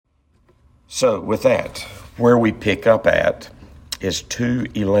So with that, where we pick up at is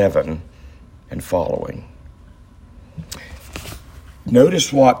 2:11 and following.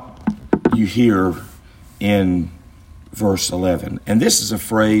 Notice what you hear in verse 11. And this is a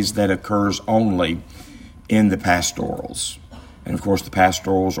phrase that occurs only in the pastorals. And of course the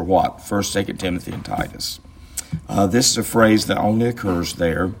pastorals are what? 1st, 2nd Timothy, and Titus. This is a phrase that only occurs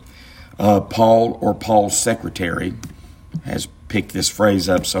there. Paul or Paul's secretary has picked this phrase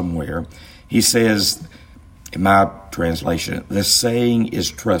up somewhere. He says, in my translation, the saying is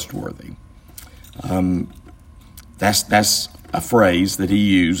trustworthy. That's a phrase that he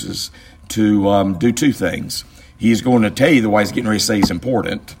uses to do two things. He's going to tell you the way he's getting ready to say is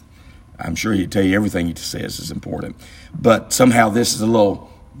important. I'm sure he'd tell you everything he says is important. But somehow this is a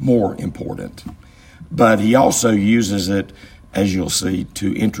little more important. But he also uses it, as you'll see,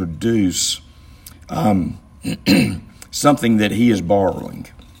 to introduce something that he is borrowing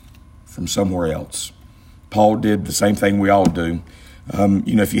from somewhere else. Paul did the same thing we all do.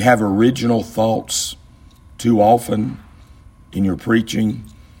 If you have original thoughts too often in your preaching,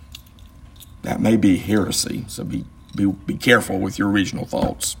 that may be heresy. So be careful with your original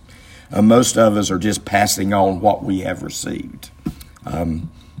thoughts. Most of us are just passing on what we have received.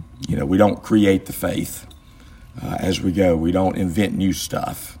 We don't create the faith as we go. We don't invent new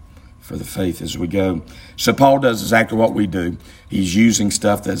stuff for the faith as we go. So Paul does exactly what we do. He's using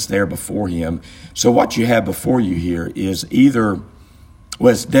stuff that's there before him. So what you have before you here is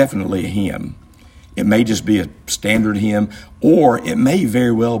it's definitely a hymn. It may just be a standard hymn, or it may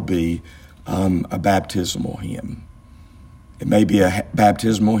very well be a baptismal hymn. It may be a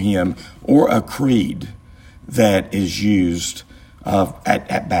baptismal hymn or a creed that is used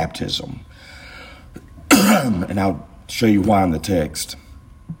at baptism. And I'll show you why in the text.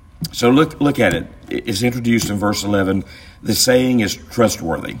 So look at it. It's introduced in verse 11. The saying is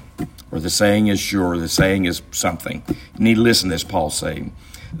trustworthy, or the saying is sure, the saying is something. You need to listen to this, Paul's saying.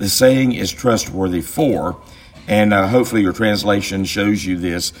 The saying is trustworthy for, and hopefully your translation shows you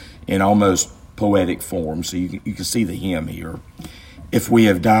this in almost poetic form, so you can see the hymn here. If we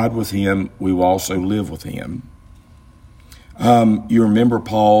have died with him, we will also live with him. You remember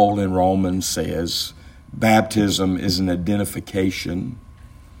Paul in Romans says, baptism is an identification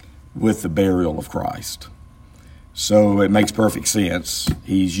with the burial of Christ. So it makes perfect sense.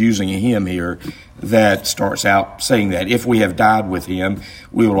 He's using a hymn here that starts out saying that if we have died with him,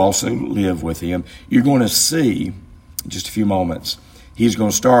 we will also live with him. You're going to see in just a few moments, he's going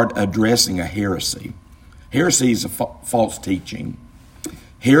to start addressing a heresy. Heresy is a false teaching.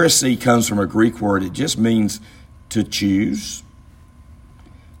 Heresy comes from a Greek word. It just means to choose.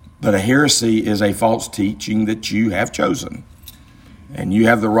 But a heresy is a false teaching that you have chosen. And you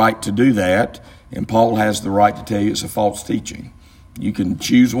have the right to do that. And Paul has the right to tell you it's a false teaching. You can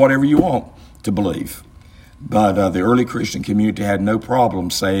choose whatever you want to believe. But the early Christian community had no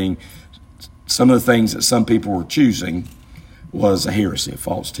problem saying some of the things that some people were choosing was a heresy, a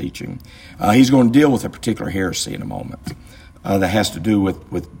false teaching. He's going to deal with a particular heresy in a moment that has to do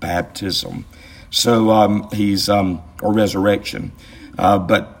with baptism. So or resurrection.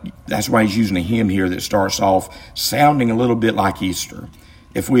 But that's why he's using a hymn here that starts off sounding a little bit like Easter.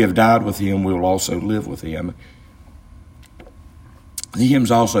 If we have died with him, we will also live with him. The hymn's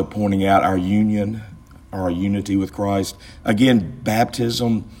also pointing out our union, our unity with Christ. Again,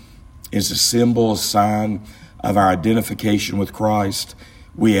 baptism is a symbol, a sign of our identification with Christ.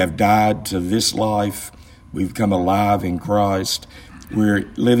 We have died to this life. We've become alive in Christ.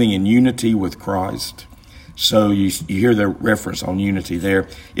 We're living in unity with Christ. So you hear the reference on unity there.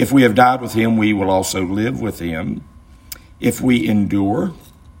 If we have died with him, we will also live with him. If we endure,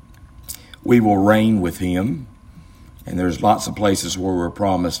 we will reign with him. And there's lots of places where we're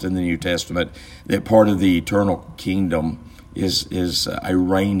promised in the New Testament that part of the eternal kingdom is a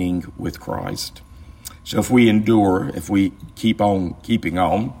reigning with Christ. So if we endure, if we keep on keeping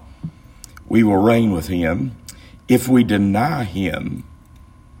on, we will reign with him. If we deny him,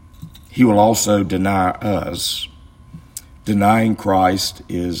 he will also deny us. Denying Christ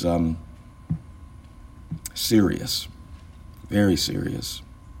is serious, very serious.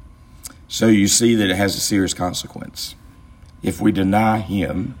 So you see that it has a serious consequence. If we deny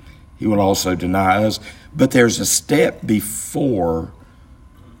him, he will also deny us. But there's a step before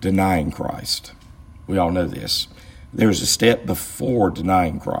denying Christ. We all know this. There's a step before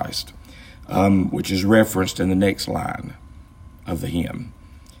denying Christ, which is referenced in the next line of the hymn.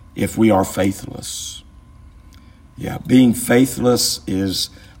 If we are faithless. Yeah, being faithless is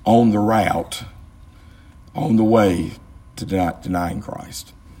on the route, on the way to denying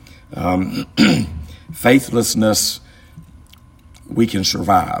Christ. Faithlessness, we can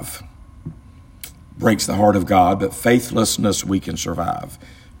survive. breaks the heart of God, but faithlessness we can survive.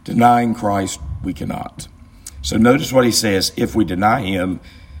 Denying Christ, we cannot. So notice what he says. If we deny him,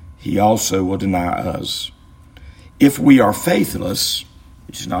 he also will deny us. If we are faithless,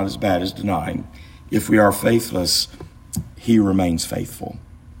 which is not as bad as denying, if we are faithless, he remains faithful.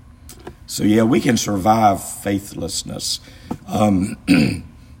 So yeah, we can survive faithlessness. I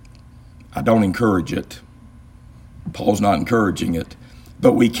don't encourage it. Paul's not encouraging it.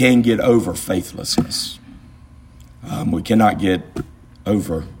 But we can get over faithlessness. We cannot get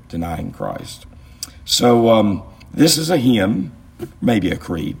over denying Christ. So this is a hymn, maybe a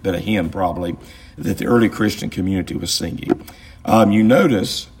creed, but a hymn probably, that the early Christian community was singing. You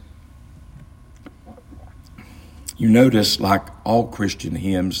notice, like all Christian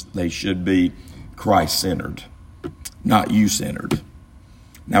hymns, they should be Christ-centered, not you-centered.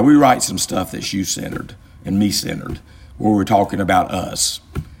 Now, we write some stuff that's you-centered and me-centered, where we're talking about us.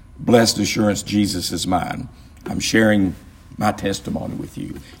 Blessed assurance, Jesus is mine. I'm sharing my testimony with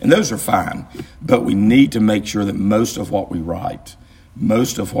you. And those are fine, but we need to make sure that most of what we write,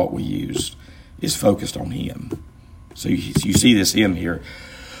 most of what we use, is focused on him. So you see this hymn here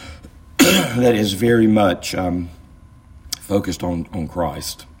that is very much focused on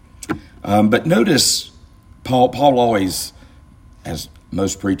Christ. But notice Paul always, as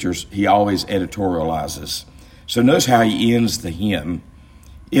most preachers, he always editorializes. So notice how he ends the hymn.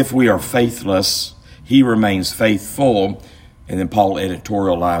 If we are faithless, he remains faithful. And then Paul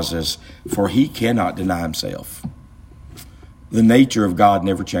editorializes, for he cannot deny himself. The nature of God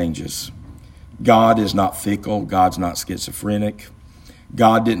never changes. God is not fickle. God's not schizophrenic.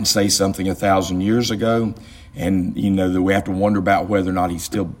 God didn't say something 1,000 years ago, and that we have to wonder about whether or not he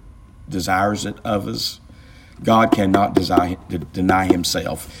still desires it of us. God cannot deny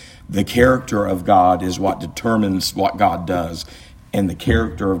himself. The character of God is what determines what God does, and the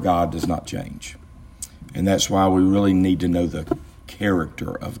character of God does not change. And that's why we really need to know the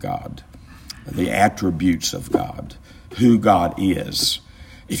character of God, the attributes of God, who God is.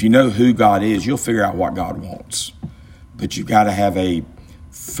 If you know who God is, you'll figure out what God wants. But you've got to have a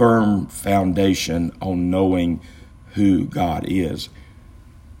firm foundation on knowing who God is.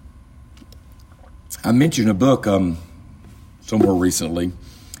 I mentioned a book somewhere recently,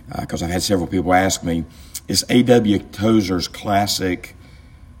 because I've had several people ask me. It's A.W. Tozer's classic,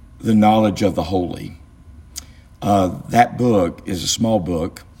 The Knowledge of the Holy. That book is a small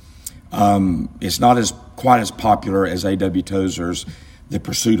book. It's not quite as popular as A.W. Tozer's The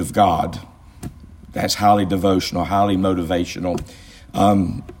Pursuit of God. That's highly devotional, highly motivational.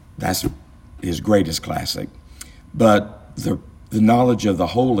 That's his greatest classic. But the Knowledge of the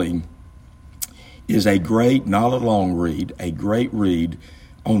Holy is a great, not a long read, a great read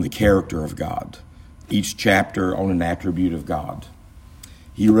on the character of God. Each chapter on an attribute of God.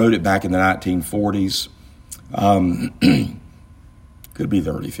 He wrote it back in the 1940s. Could be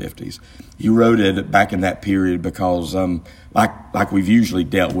the early 50s. He wrote it back in that period because, like we've usually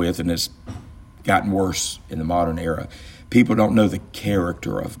dealt with, and it's gotten worse in the modern era, people don't know the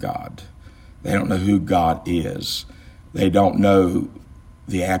character of God. They don't know who God is. They don't know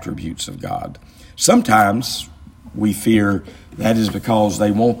the attributes of God. Sometimes we fear that is because they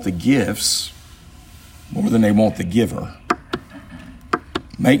want the gifts more than they want the giver.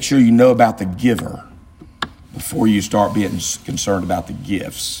 Make sure you know about the giver before you start being concerned about the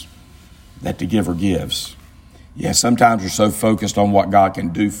gifts that the giver gives. Yeah, sometimes we're so focused on what God can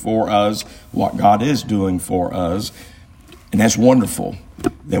do for us, what God is doing for us, and that's wonderful,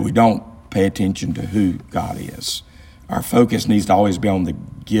 that we don't pay attention to who God is. Our focus needs to always be on the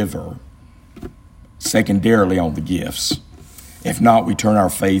giver, secondarily on the gifts. If not, we turn our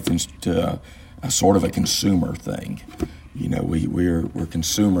faith into a sort of a consumer thing. We're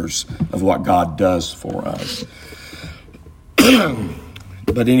consumers of what God does for us.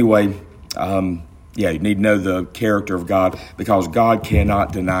 But anyway, you need to know the character of God, because God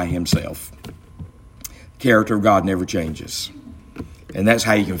cannot deny himself. The character of God never changes. And that's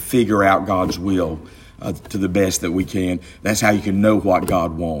how you can figure out God's will to the best that we can. That's how you can know what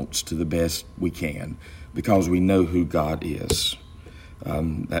God wants to the best we can, because we know who God is.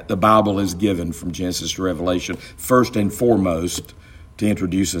 That the Bible is given from Genesis to Revelation, first and foremost, to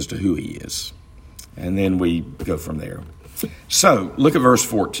introduce us to who he is. And then we go from there. So, look at verse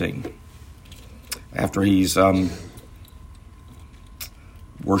 14. After he's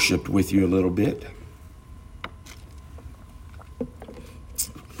worshiped with you a little bit,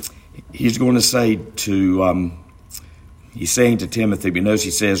 he's going to say he's saying to Timothy, but notice he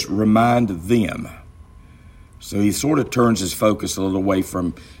says, remind them. So he sort of turns his focus a little away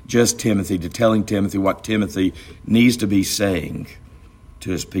from just Timothy to telling Timothy what Timothy needs to be saying to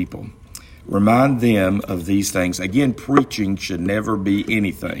his people. Remind them of these things. Again, preaching should never be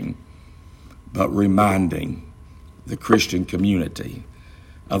anything but reminding the Christian community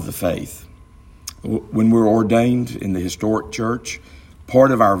of the faith. When we're ordained in the historic church,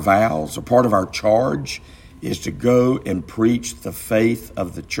 part of our vows or part of our charge is to go and preach the faith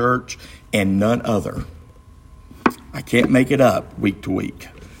of the church and none other. I can't make it up week to week.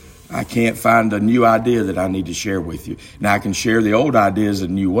 I can't find a new idea that I need to share with you. Now, I can share the old ideas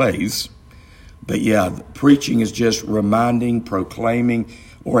in new ways, but yeah, preaching is just reminding, proclaiming,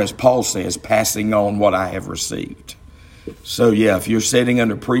 or as Paul says, passing on what I have received. So yeah, if you're sitting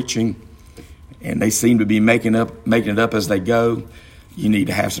under preaching and they seem to be making it up as they go, you need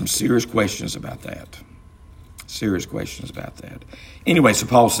to have some serious questions about that. Serious questions about that. Anyway, so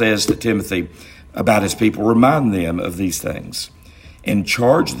Paul says to Timothy about his people, remind them of these things and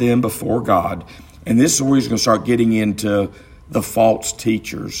charge them before God. And this is where he's going to start getting into the false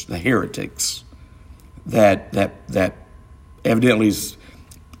teachers, the heretics, that evidently has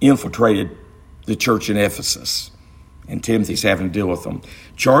infiltrated the church in Ephesus. And Timothy's having to deal with them.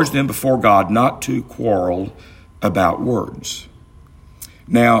 Charge them before God not to quarrel about words.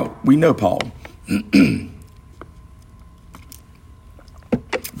 Now, we know Paul.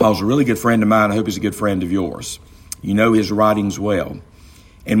 Paul's a really good friend of mine. I hope he's a good friend of yours. You know his writings well.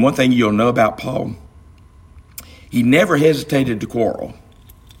 And one thing you'll know about Paul, he never hesitated to quarrel.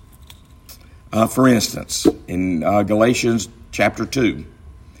 For instance, in Galatians chapter 2,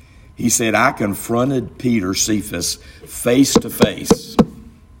 he said, I confronted Peter, Cephas, face to face.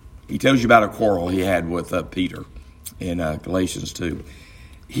 He tells you about a quarrel he had with Peter in Galatians 2.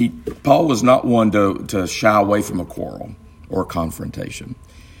 Paul was not one to shy away from a quarrel or a confrontation.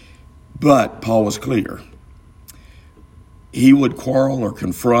 But Paul was clear. He would quarrel or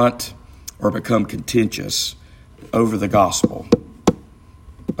confront or become contentious over the gospel,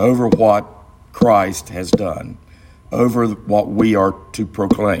 over what Christ has done, over what we are to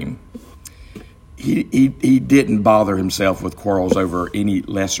proclaim. He didn't bother himself with quarrels over any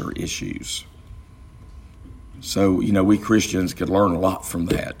lesser issues. So, we Christians could learn a lot from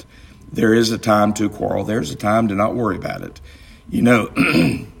that. There is a time to quarrel. There's a time to not worry about it.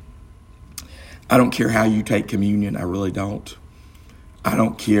 I don't care how you take communion. I really don't. I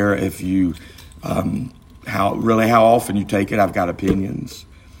don't care if you, how often you take it. I've got opinions.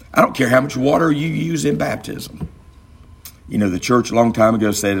 I don't care how much water you use in baptism. The church a long time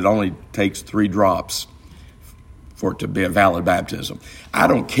ago said it only takes 3 drops for it to be a valid baptism. I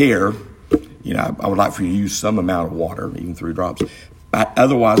don't care. I would like for you to use some amount of water, even 3 drops. But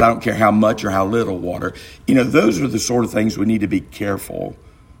otherwise, I don't care how much or how little water. Those are the sort of things we need to be careful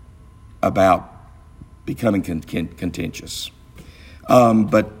about becoming contentious.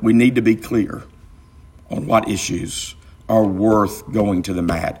 But we need to be clear on what issues are worth going to the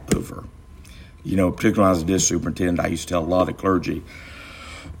mat over. Particularly when I was a district superintendent, I used to tell a lot of clergy,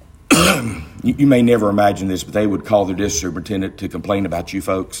 you may never imagine this, but they would call their district superintendent to complain about you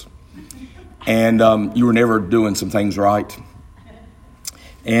folks. And you were never doing some things right.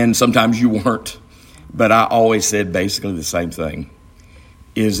 And sometimes you weren't. But I always said basically the same thing.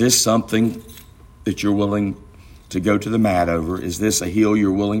 Is this something that you're willing to go to the mat over? Is this a hill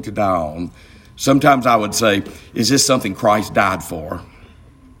you're willing to die on? Sometimes I would say, is this something Christ died for?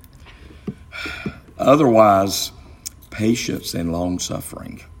 Otherwise, patience and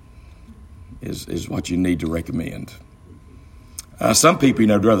long-suffering is what you need to recommend. Some people,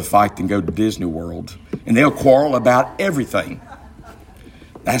 would rather fight than go to Disney World, and they'll quarrel about everything.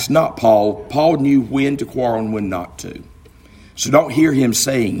 That's not Paul. Paul knew when to quarrel and when not to. So don't hear him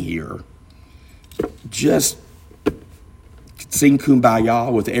saying here, just sing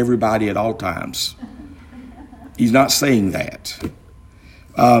kumbaya with everybody at all times. He's not saying that.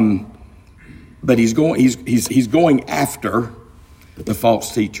 But he's going after the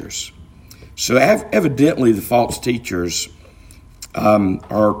false teachers. So evidently the false teachers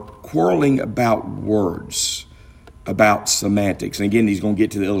are quarreling about words, about semantics. And again, he's going to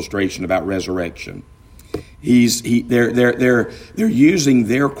get to the illustration about resurrection. They're using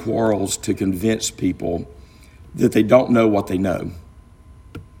their quarrels to convince people that they don't know what they know.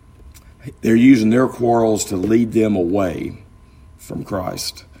 They're using their quarrels to lead them away from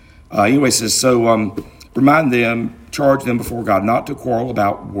Christ. Anyway, it says, so remind them, charge them before God not to quarrel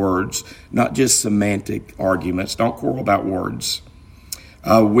about words, not just semantic arguments. Don't quarrel about words,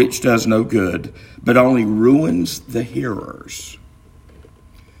 which does no good, but only ruins the hearers.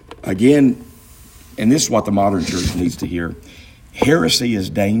 Again, and this is what the modern church needs to hear. Heresy is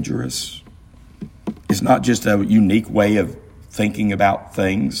dangerous. It's not just a unique way of thinking about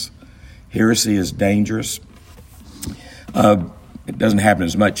things. Heresy is dangerous. It doesn't happen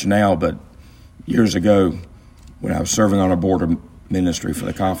as much now, but years ago when I was serving on a board of ministry for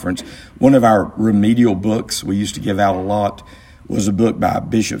the conference. One of our remedial books we used to give out a lot was a book by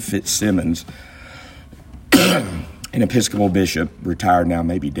Bishop Fitzsimmons, an Episcopal bishop, retired now,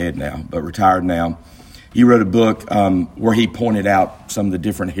 maybe dead now, but retired now. He wrote a book where he pointed out some of the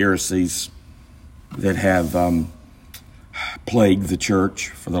different heresies that have plagued the church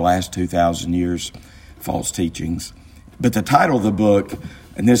for the last 2,000 years, false teachings. But the title of the book,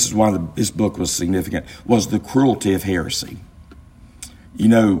 and this is why this book was significant, was The Cruelty of Heresy. You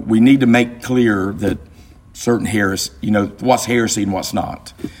know, we need to make clear that certain heresy, you know, what's heresy and what's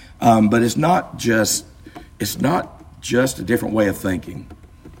not. But it's not just a different way of thinking.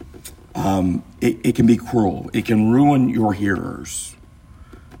 It can be cruel. It can ruin your hearers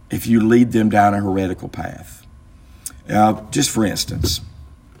if you lead them down a heretical path. Just for instance,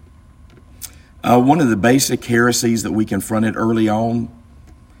 one of the basic heresies that we confronted early on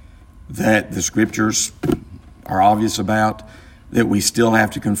that the scriptures are obvious about, that we still have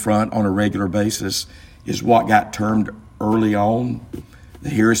to confront on a regular basis, is what got termed early on the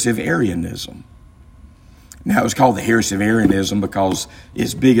heresy of Arianism. Now, it was called the heresy of Arianism because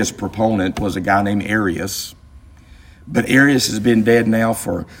its biggest proponent was a guy named Arius. But Arius has been dead now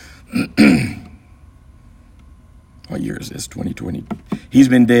for, what year is this, 2020? He's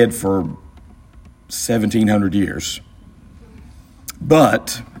been dead for 1,700 years.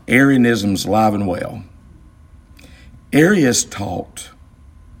 But Arianism's alive and well. Arius taught,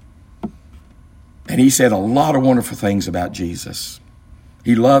 and he said a lot of wonderful things about Jesus.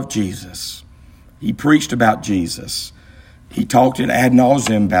 He loved Jesus. He preached about Jesus. He talked ad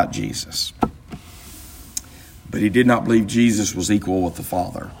nauseum about Jesus. But he did not believe Jesus was equal with the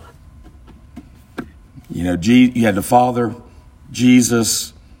Father. You know, you had the Father,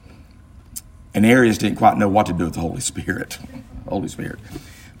 Jesus, and Arius didn't quite know what to do with the Holy Spirit. Holy Spirit.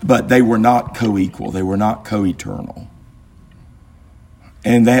 But they were not co-equal. They were not co-eternal.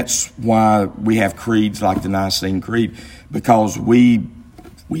 And that's why we have creeds like the Nicene Creed, because we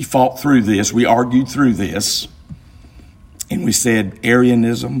fought through this, we argued through this, and we said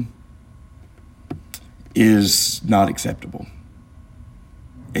Arianism is not acceptable.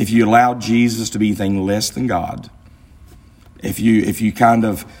 If you allow Jesus to be anything less than God, if you kind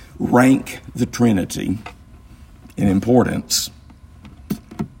of rank the Trinity in importance,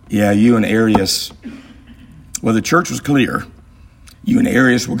 yeah, you and Arius, well, the church was clear. You and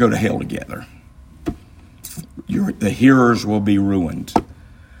Arius will go to hell together. The hearers will be ruined.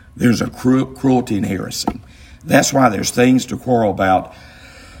 There's a cruelty in heresy. That's why there's things to quarrel about.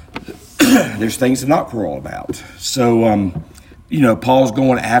 There's things to not quarrel about. So, Paul's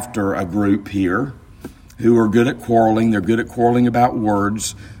going after a group here who are good at quarreling. They're good at quarreling about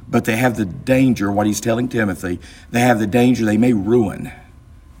words, but they have the danger, what he's telling Timothy, they have the danger they may ruin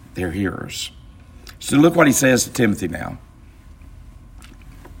their hearers. So look what he says to Timothy now.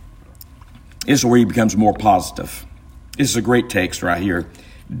 This is where he becomes more positive. This is a great text right here.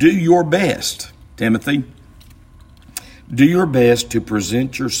 Do your best, Timothy. Do your best to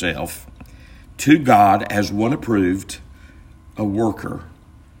present yourself to God as one approved, a worker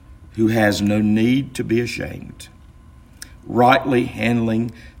who has no need to be ashamed, rightly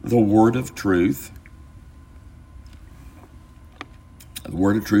handling the word of truth. The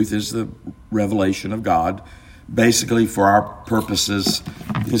word of truth is the revelation of God. Basically, for our purposes,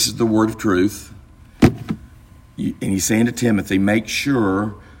 this is the word of truth. And he's saying to Timothy, make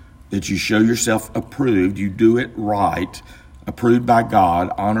sure that you show yourself approved. You do it right, approved by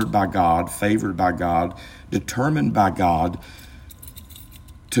God, honored by God, favored by God, determined by God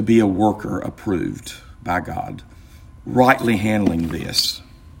to be a worker approved by God. Rightly handling this,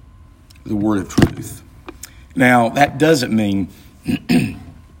 the word of truth. Now, that doesn't mean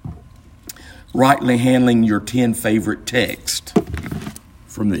rightly handling your 10 favorite texts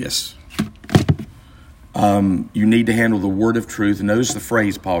from this. You need to handle the word of truth. And notice the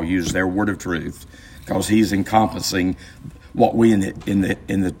phrase Paul uses there, word of truth, because he's encompassing what we in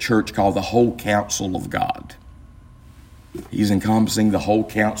the church call the whole counsel of God. He's encompassing the whole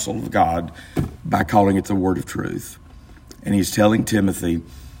counsel of God by calling it the word of truth. And he's telling Timothy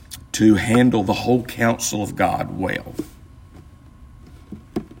to handle the whole counsel of God well.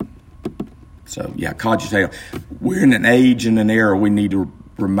 So, cogitate. We're in an age and an era we need to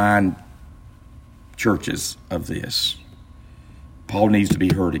remind churches of this. Paul needs to be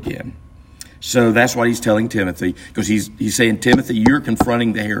heard again. So that's what he's telling Timothy, because he's saying, Timothy, you're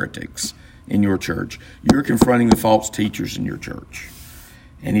confronting the heretics in your church. You're confronting the false teachers in your church.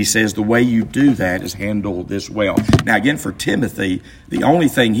 And he says the way you do that is handle this well. Now, again, for Timothy, the only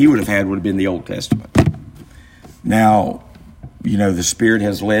thing he would have had would have been the Old Testament. Now, the Spirit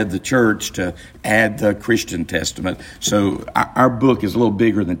has led the church to add the Christian Testament. So our book is a little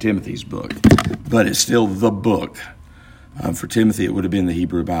bigger than Timothy's book, but it's still the book. For Timothy, it would have been the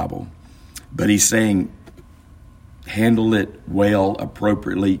Hebrew Bible. But he's saying, handle it well,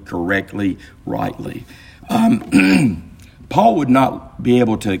 appropriately, correctly, rightly. Paul would not be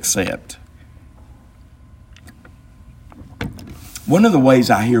able to accept. One of the ways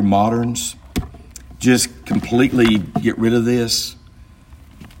I hear moderns just completely get rid of this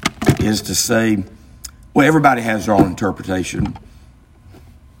is to say, well, everybody has their own interpretation.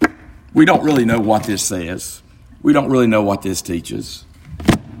 We don't really know what this says. We don't really know what this teaches.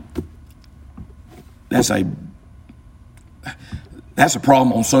 That's a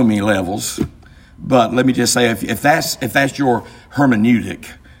problem on so many levels. But let me just say, if that's your hermeneutic,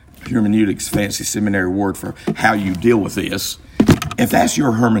 hermeneutic's a fancy seminary word for how you deal with this. If that's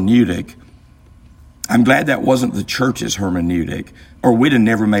your hermeneutic, I'm glad that wasn't the church's hermeneutic, or we'd have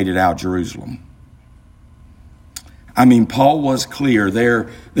never made it out of Jerusalem. I mean, Paul was clear. There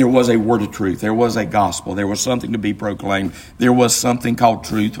was a word of truth. There was a gospel. There was something to be proclaimed. There was something called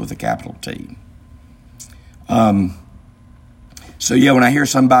truth with a capital T. So when I hear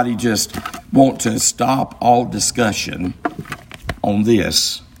somebody just want to stop all discussion on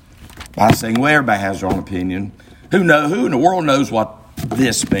this by saying, well, everybody has their own opinion. Who in the world knows what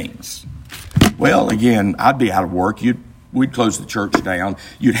this means? Well, again, I'd be out of work. We'd close the church down.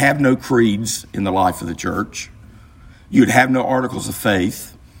 You'd have no creeds in the life of the church. You'd have no articles of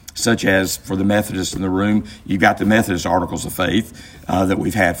faith, such as for the Methodists in the room. You've got the Methodist articles of faith that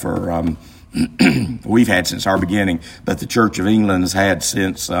we've had we've had since our beginning, but the Church of England has had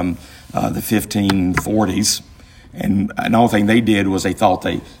since the 1540s. And the only thing they did was they thought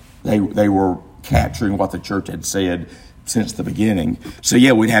they were capturing what the church had said since the beginning. So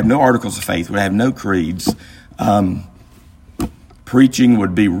we'd have no articles of faith. We'd have no creeds. Preaching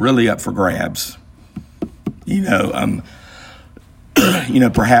would be really up for grabs.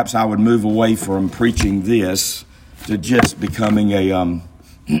 Perhaps I would move away from preaching this to just becoming a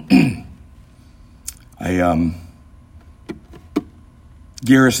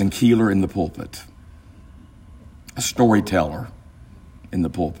Garrison Keillor in the pulpit, a storyteller in the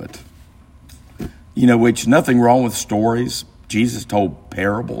pulpit. Which nothing wrong with stories. Jesus told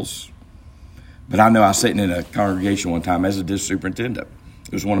parables. But I know I was sitting in a congregation one time as a district superintendent.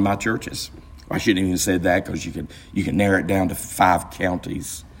 It was one of my churches. I shouldn't have even said that because you can narrow it down to 5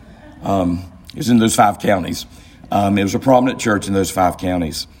 counties. It was in those 5 counties. It was a prominent church in those 5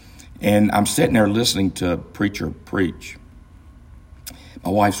 counties. And I'm sitting there listening to a preacher preach.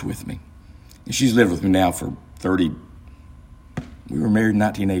 My wife's with me. And she's lived with me now for 30. We were married in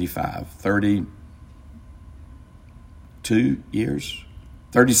 1985. 32 years?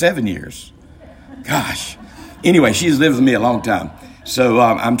 37 years. Gosh. Anyway, she's lived with me a long time. So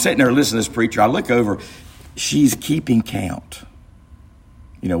I'm sitting there listening to this preacher. I look over. She's keeping count.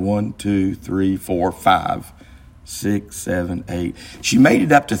 1, 2, 3, 4, 5, 6, 7, 8. She made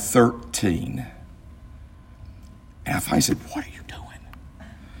it up to 13. And I finally said, what are you doing?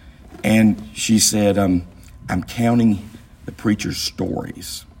 And she said, I'm counting the preacher's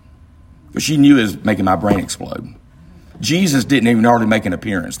stories. Because she knew it was making my brain explode. Jesus didn't even hardly make an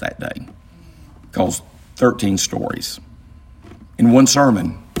appearance that day. Because 13 stories in one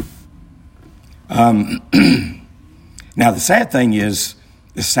sermon. Now, the sad thing is,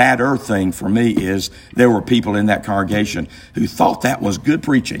 the sadder thing for me is there were people in that congregation who thought that was good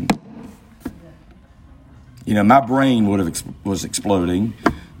preaching. My brain was exploding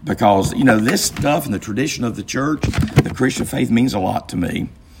because, this stuff and the tradition of the church, the Christian faith means a lot to me.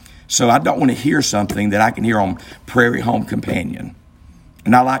 So I don't want to hear something that I can hear on Prairie Home Companion.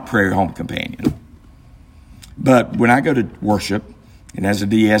 And I like Prairie Home Companion. But when I go to worship, and as a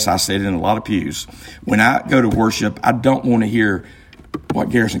DS, I sit in a lot of pews. When I go to worship, I don't want to hear what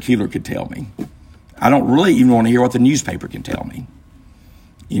Garrison Keillor could tell me. I don't really even want to hear what the newspaper can tell me.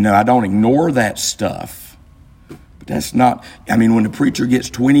 I don't ignore that stuff. But that's not, when the preacher gets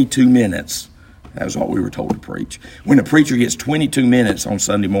 22 minutes, that was what we were told to preach. When the preacher gets 22 minutes on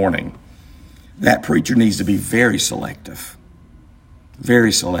Sunday morning, that preacher needs to be very selective.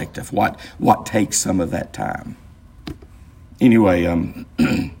 Very selective. What takes some of that time? Anyway, I'm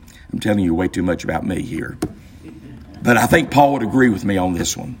telling you way too much about me here. But I think Paul would agree with me on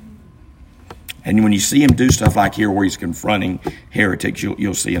this one. And when you see him do stuff like here where he's confronting heretics,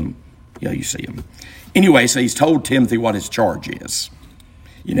 you'll see him. You see him. Anyway, so he's told Timothy what his charge is.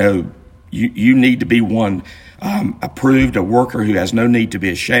 You need to be one approved, a worker who has no need to be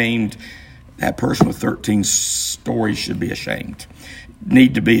ashamed. That person with 13 stories should be ashamed.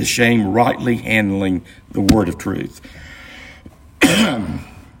 Need to be ashamed, rightly handling the word of truth.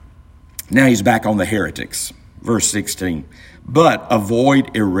 Now he's back on the heretics. Verse 16. But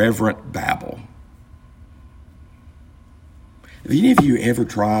avoid irreverent babble. Have any of you ever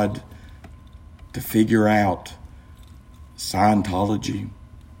tried to figure out Scientology?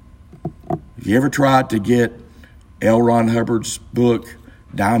 Have you ever tried to get L. Ron Hubbard's book,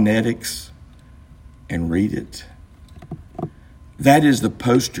 Dianetics, and read it? That is the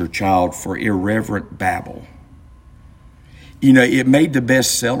poster child for irreverent babble. You know, it made the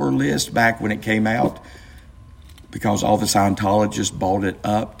bestseller list back when it came out because all the Scientologists bought it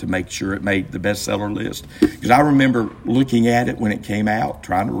up to make sure it made the bestseller list. Because I remember looking at it when it came out,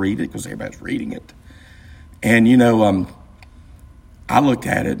 trying to read it because everybody's reading it. And, you know, I looked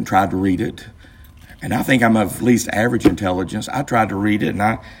at it and tried to read it. And I think I'm of at least average intelligence. I tried to read it, and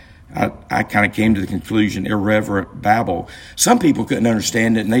I kind of came to the conclusion, irreverent babble. Some people couldn't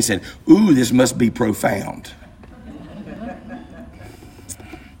understand it, and they said, ooh, this must be profound.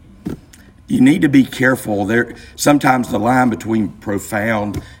 You need to be careful. Sometimes the line between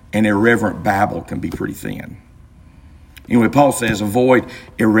profound and irreverent babble can be pretty thin. Anyway, Paul says, avoid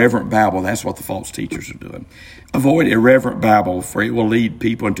irreverent babble. That's what the false teachers are doing. Avoid irreverent babble, for it will lead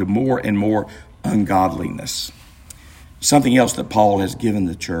people into more and more ungodliness. Something else that Paul has given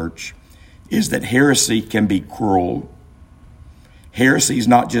the church is that heresy can be cruel. Heresy is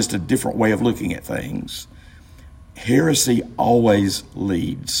not just a different way of looking at things. Heresy always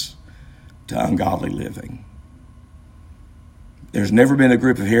leads to ungodly living. There's never been a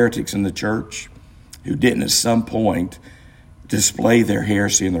group of heretics in the church who didn't at some point display their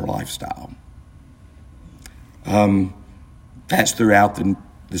heresy in their lifestyle. That's throughout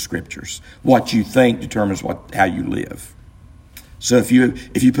the scriptures. What you think determines how you live. So if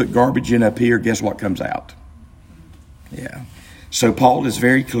you put garbage in up here, guess what comes out? Yeah. So Paul is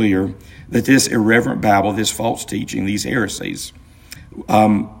very clear that this irreverent babble, this false teaching, these heresies,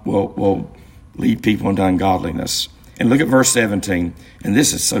 will lead people into ungodliness. And look at verse 17, and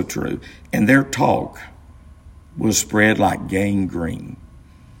this is so true. And their talk will spread like gangrene.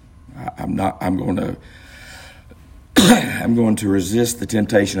 I'm going to resist the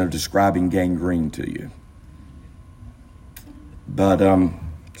temptation of describing gangrene to you. But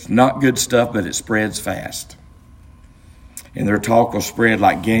it's not good stuff, but it spreads fast. And their talk will spread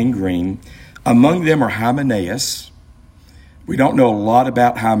like gangrene. Among them are Hymenaeus. We don't know a lot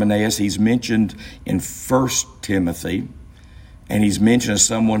about Hymenaeus. He's mentioned in 1 Timothy, and he's mentioned as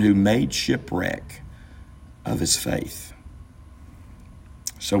someone who made shipwreck of his faith.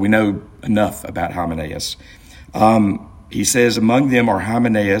 So we know enough about Hymenaeus. He says, among them are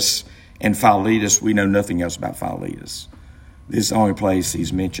Hymenaeus and Philetus. We know nothing else about Philetus. This is the only place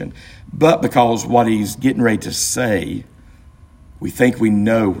he's mentioned. But because what he's getting ready to say, we think we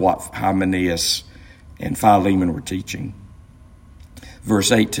know what Hymenaeus and Philemon were teaching.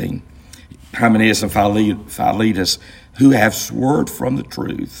 Verse 18, Hymenaeus and Philetus, who have swerved from the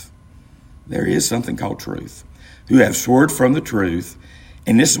truth. There is something called truth. Who have swerved from the truth.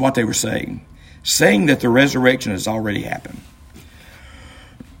 And this is what they were saying that the resurrection has already happened.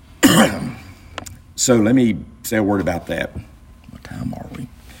 So let me say a word about that. What time are we?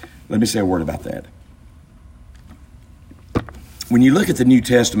 Let me say a word about that. When you look at the New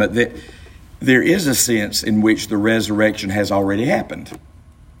Testament, there is a sense in which the resurrection has already happened.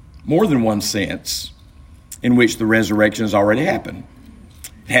 More than one sense in which the resurrection has already happened.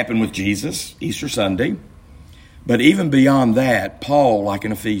 It happened with Jesus, Easter Sunday. But even beyond that, Paul, like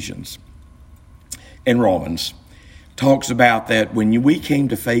in Ephesians and Romans, talks about that when we came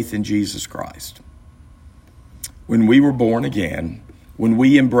to faith in Jesus Christ, when we were born again, when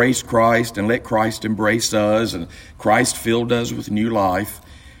we embraced Christ and let Christ embrace us and Christ filled us with new life,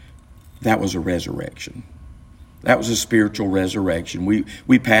 that was a resurrection. That was a spiritual resurrection.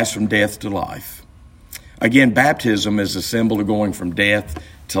 We passed from death to life. Again, baptism is a symbol of going from death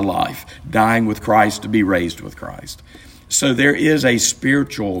to life, dying with Christ to be raised with Christ. So there is a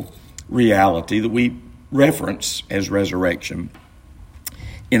spiritual reality that we reference as resurrection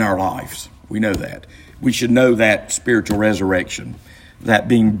in our lives. We know that. We should know that spiritual resurrection, that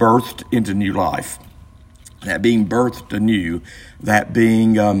being birthed into new life, that being birthed anew, that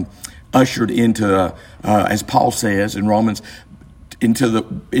being ushered into, as Paul says in Romans,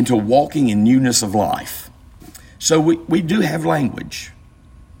 into walking in newness of life. So we do have language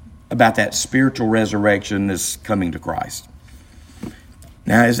about that spiritual resurrection that's coming to Christ.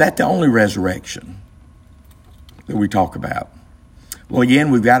 Now, is that the only resurrection that we talk about? Well,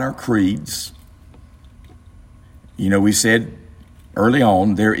 again, we've got our creeds. You know, we said early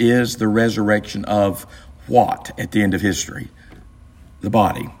on, there is the resurrection of what at the end of history? The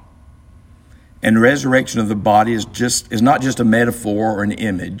body. And the resurrection of the body is not just a metaphor or an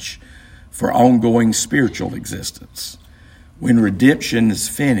image for ongoing spiritual existence. When redemption is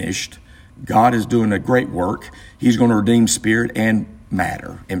finished, God is doing a great work. He's going to redeem spirit and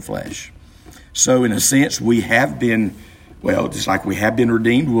matter and flesh. So in a sense, we have been, just like we have been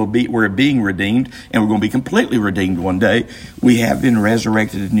redeemed, we're being redeemed, and we're going to be completely redeemed one day. We have been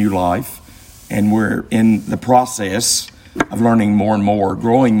resurrected to new life, and we're in the process of learning more and more,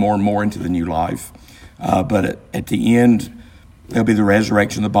 growing more and more into the new life. But at the end, there'll be the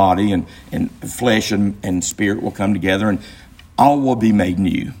resurrection of the body, and flesh and spirit will come together, and all will be made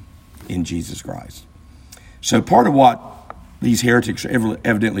new in Jesus Christ. So part of what these heretics are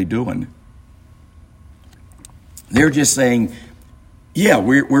evidently doing, they're just saying, yeah,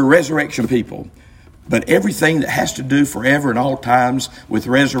 we're resurrection people, but everything that has to do forever and all times with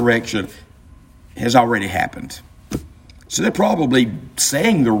resurrection has already happened. So they're probably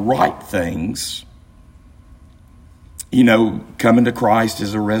saying the right things. Coming to Christ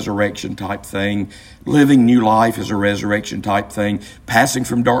is a resurrection type thing. Living new life is a resurrection type thing. Passing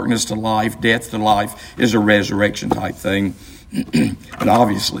from darkness to life, death to life is a resurrection type thing. But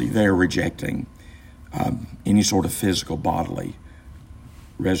obviously they're rejecting any sort of physical bodily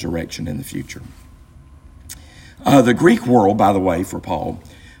resurrection in the future. The Greek world, by the way, for Paul,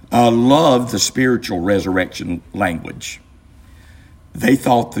 loved the spiritual resurrection language. They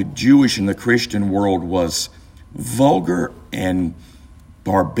thought the Jewish and the Christian world was vulgar and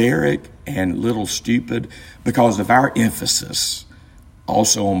barbaric and little stupid because of our emphasis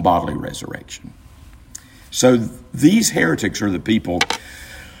also on bodily resurrection. So these heretics are the people,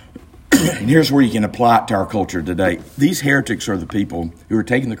 and here's where you can apply it to our culture today. These heretics are the people who are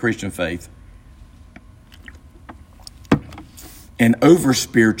taking the Christian faith and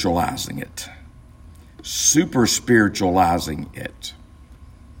over-spiritualizing it, super-spiritualizing it.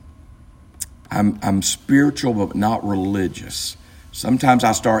 I'm spiritual but not religious. Sometimes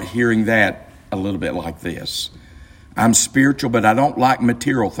I start hearing that a little bit like this. I'm spiritual, but I don't like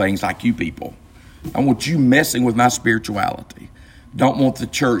material things like you people. I want you messing with my spirituality. Don't want the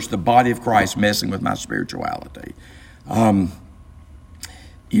church, the body of Christ, messing with my spirituality. For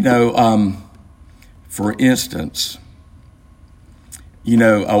instance,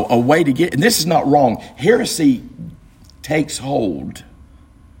 a way to get, and this is not wrong, heresy takes hold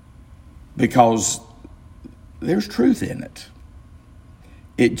because there's truth in it.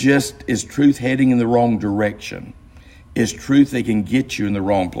 It just is truth heading in the wrong direction. It's truth that can get you in the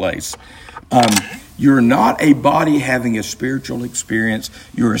wrong place. You're not a body having a spiritual experience.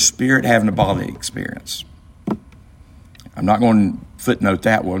 You're a spirit having a bodily experience. I'm not going to footnote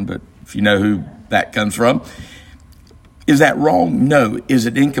that one, but if you know who that comes from. Is that wrong? No. Is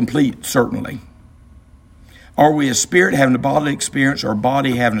it incomplete? Certainly. Are we a spirit having a bodily experience or a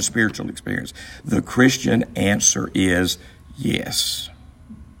body having a spiritual experience? The Christian answer is yes.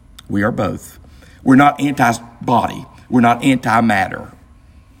 We are both. We're not anti-body. We're not anti-matter.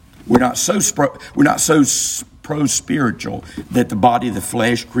 We're not so pro-spiritual that the body, the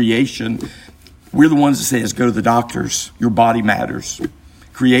flesh, creation, we're the ones that says go to the doctors. Your body matters.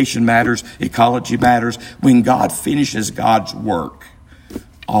 Creation matters. Ecology matters. When God finishes God's work,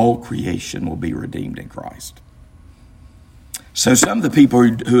 all creation will be redeemed in Christ. So some of the people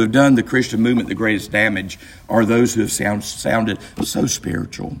who have done the Christian movement the greatest damage are those who have sounded so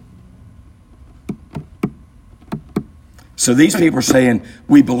spiritual. So these people are saying,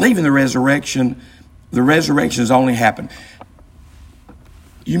 we believe in the resurrection. The resurrection has only happened.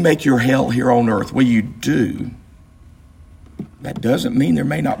 You make your hell here on earth. Well, you do. That doesn't mean there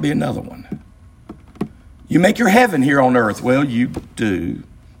may not be another one. You make your heaven here on earth. Well, you do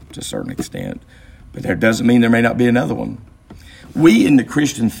to a certain extent. But that doesn't mean there may not be another one. We in the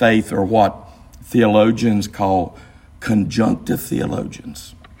Christian faith are what theologians call conjunctive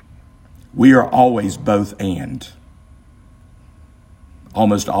theologians. We are always both and.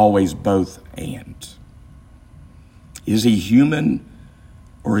 Almost always both and. Is he human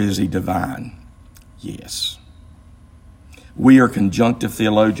or is he divine? Yes. We are conjunctive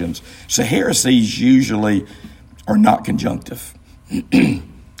theologians. So heresies usually are not conjunctive.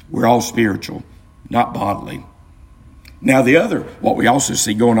 We're all spiritual, not bodily. Now what we also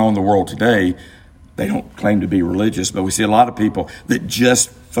see going on in the world today, they don't claim to be religious, but we see a lot of people that just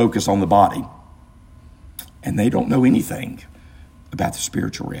focus on the body. And they don't know anything about the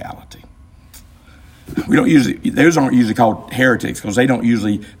spiritual reality. Those aren't usually called heretics because they don't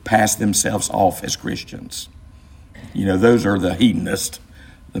usually pass themselves off as Christians. Those are the hedonists,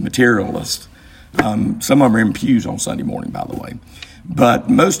 the materialists. Some of them are in pews on Sunday morning, by the way. But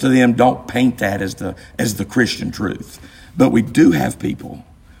most of them don't paint that as the Christian truth. But we do have people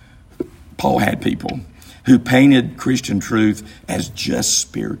Paul had people who painted Christian truth as just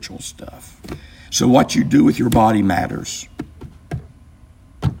spiritual stuff. So what you do with your body matters.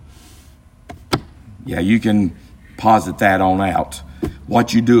 Yeah, you can posit that on out.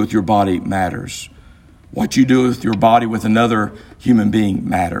 What you do with your body matters. What you do with your body with another human being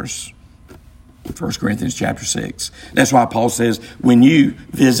matters. 1 Corinthians chapter 6. That's why Paul says when you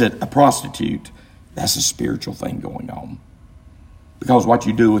visit a prostitute, that's a spiritual thing going on. Because what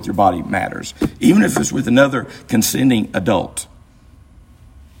you do with your body matters. Even if it's with another consenting adult,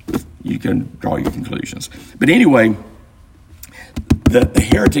 you can draw your conclusions. But anyway, the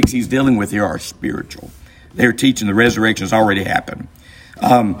heretics he's dealing with here are spiritual. They're teaching the resurrection has already happened.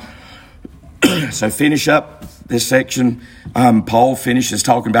 So finish up this section. Paul finishes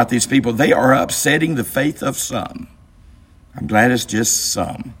talking about these people. They are upsetting the faith of some. I'm glad it's just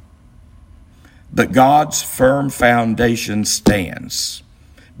some. But God's firm foundation stands,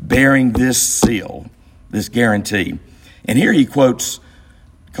 bearing this seal, this guarantee. And here he quotes,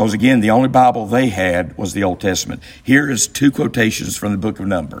 because again, the only Bible they had was the Old Testament. Here is 2 quotations from the book of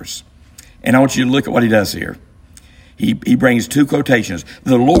Numbers. And I want you to look at what he does here. He brings 2 quotations.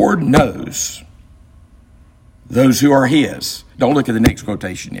 The Lord knows those who are his. Don't look at the next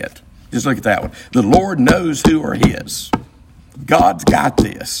quotation yet. Just look at that one. The Lord knows who are his. God's got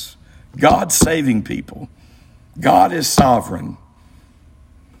this. God's saving people. God is sovereign.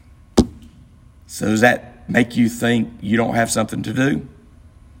 So does that make you think you don't have something to do?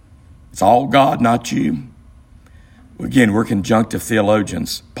 It's all God, not you. Again, we're conjunctive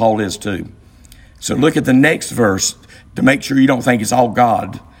theologians. Paul is too. So look at the next verse to make sure you don't think it's all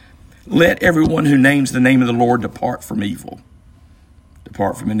God. Let everyone who names the name of the Lord depart from evil.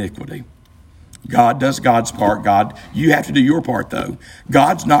 Depart from iniquity. God does God's part. God, you have to do your part, though.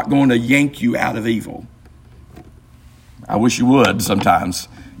 God's not going to yank you out of evil. I wish you would sometimes.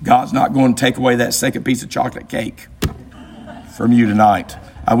 God's not going to take away that second piece of chocolate cake from you tonight.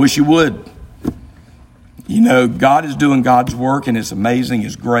 I wish you would. You know, God is doing God's work, and it's amazing,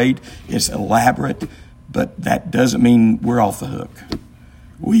 it's great, it's elaborate, but that doesn't mean we're off the hook.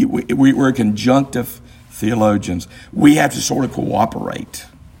 We're conjunctive theologians. We have to sort of cooperate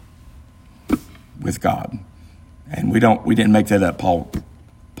with God. And we didn't make that up.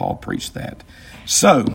 Paul preached that. So